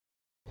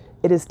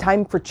It is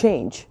time for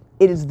change.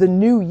 It is the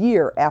new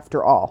year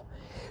after all.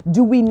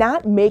 Do we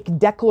not make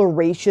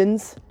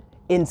declarations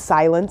in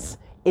silence,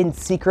 in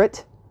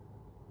secret?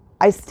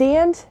 I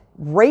stand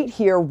right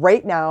here,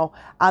 right now,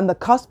 on the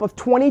cusp of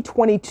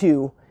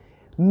 2022,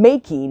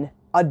 making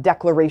a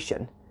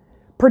declaration,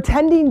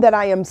 pretending that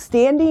I am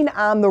standing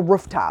on the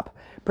rooftop,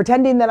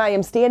 pretending that I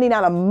am standing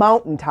on a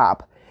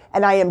mountaintop,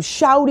 and I am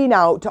shouting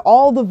out to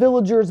all the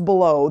villagers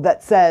below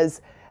that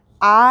says,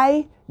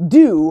 I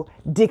do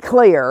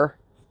declare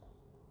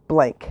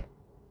blank.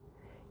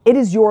 It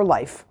is your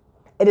life.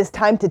 It is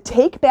time to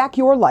take back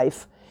your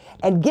life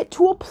and get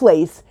to a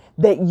place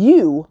that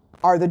you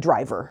are the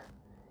driver.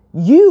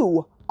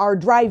 You are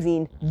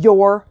driving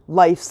your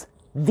life's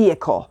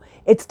vehicle.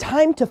 It's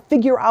time to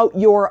figure out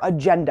your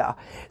agenda.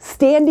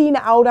 Standing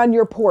out on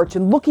your porch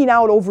and looking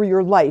out over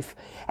your life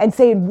and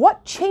saying,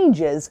 what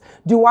changes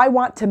do I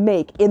want to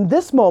make in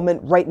this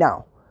moment right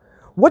now?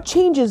 What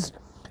changes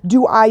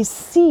do I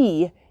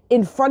see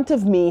in front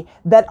of me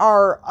that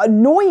are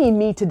annoying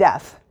me to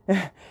death?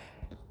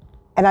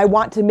 And I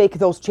want to make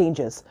those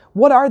changes.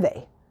 What are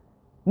they?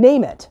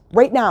 Name it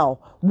right now.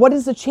 What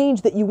is the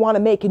change that you want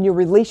to make in your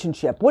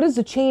relationship? What is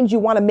the change you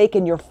want to make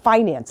in your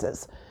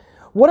finances?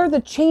 What are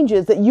the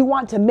changes that you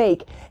want to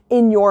make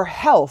in your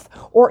health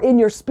or in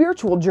your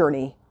spiritual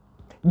journey?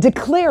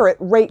 Declare it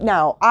right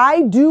now.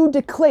 I do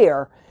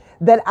declare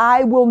that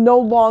I will no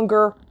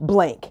longer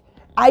blank.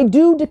 I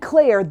do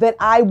declare that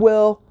I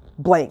will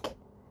blank.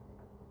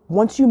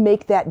 Once you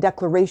make that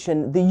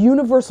declaration, the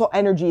universal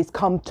energies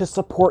come to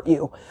support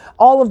you.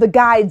 All of the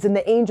guides and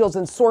the angels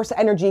and source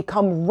energy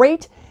come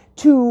right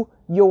to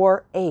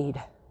your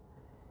aid.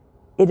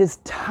 It is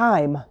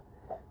time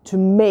to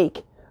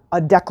make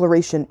a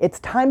declaration. It's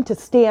time to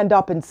stand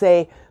up and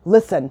say,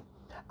 listen,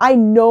 I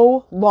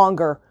no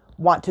longer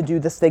want to do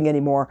this thing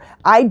anymore.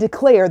 I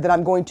declare that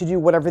I'm going to do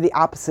whatever the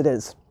opposite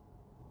is.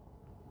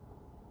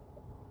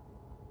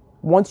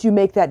 Once you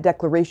make that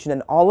declaration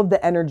and all of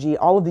the energy,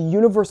 all of the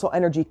universal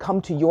energy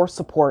come to your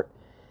support,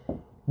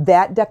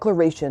 that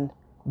declaration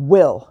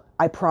will,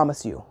 I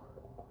promise you,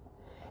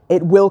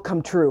 it will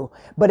come true.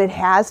 But it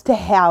has to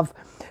have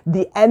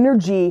the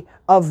energy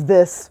of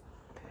this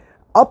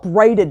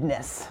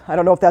uprightedness. I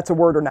don't know if that's a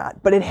word or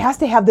not, but it has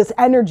to have this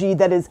energy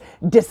that is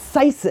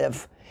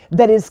decisive,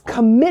 that is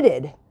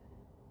committed.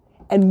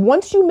 And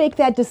once you make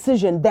that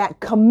decision,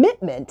 that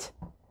commitment,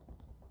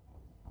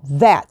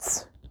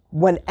 that's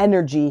when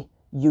energy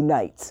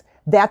unites.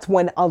 That's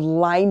when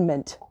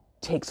alignment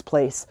takes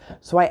place.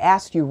 So I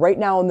ask you right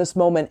now in this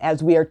moment,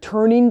 as we are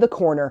turning the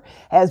corner,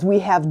 as we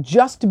have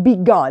just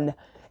begun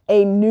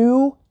a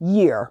new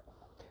year,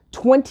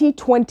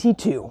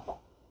 2022.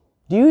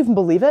 Do you even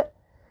believe it?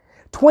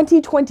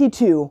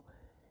 2022,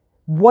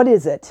 what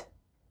is it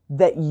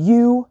that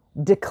you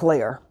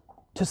declare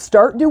to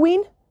start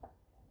doing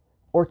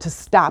or to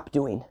stop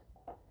doing?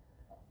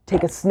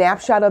 Take a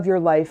snapshot of your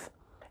life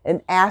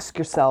and ask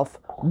yourself,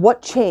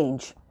 what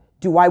change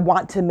do I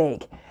want to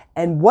make?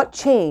 And what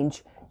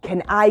change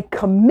can I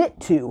commit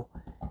to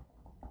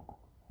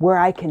where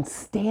I can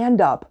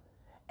stand up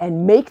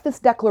and make this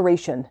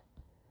declaration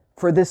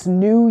for this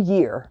new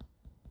year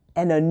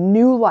and a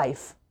new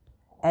life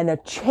and a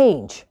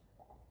change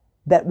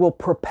that will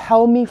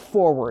propel me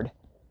forward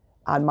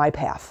on my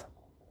path?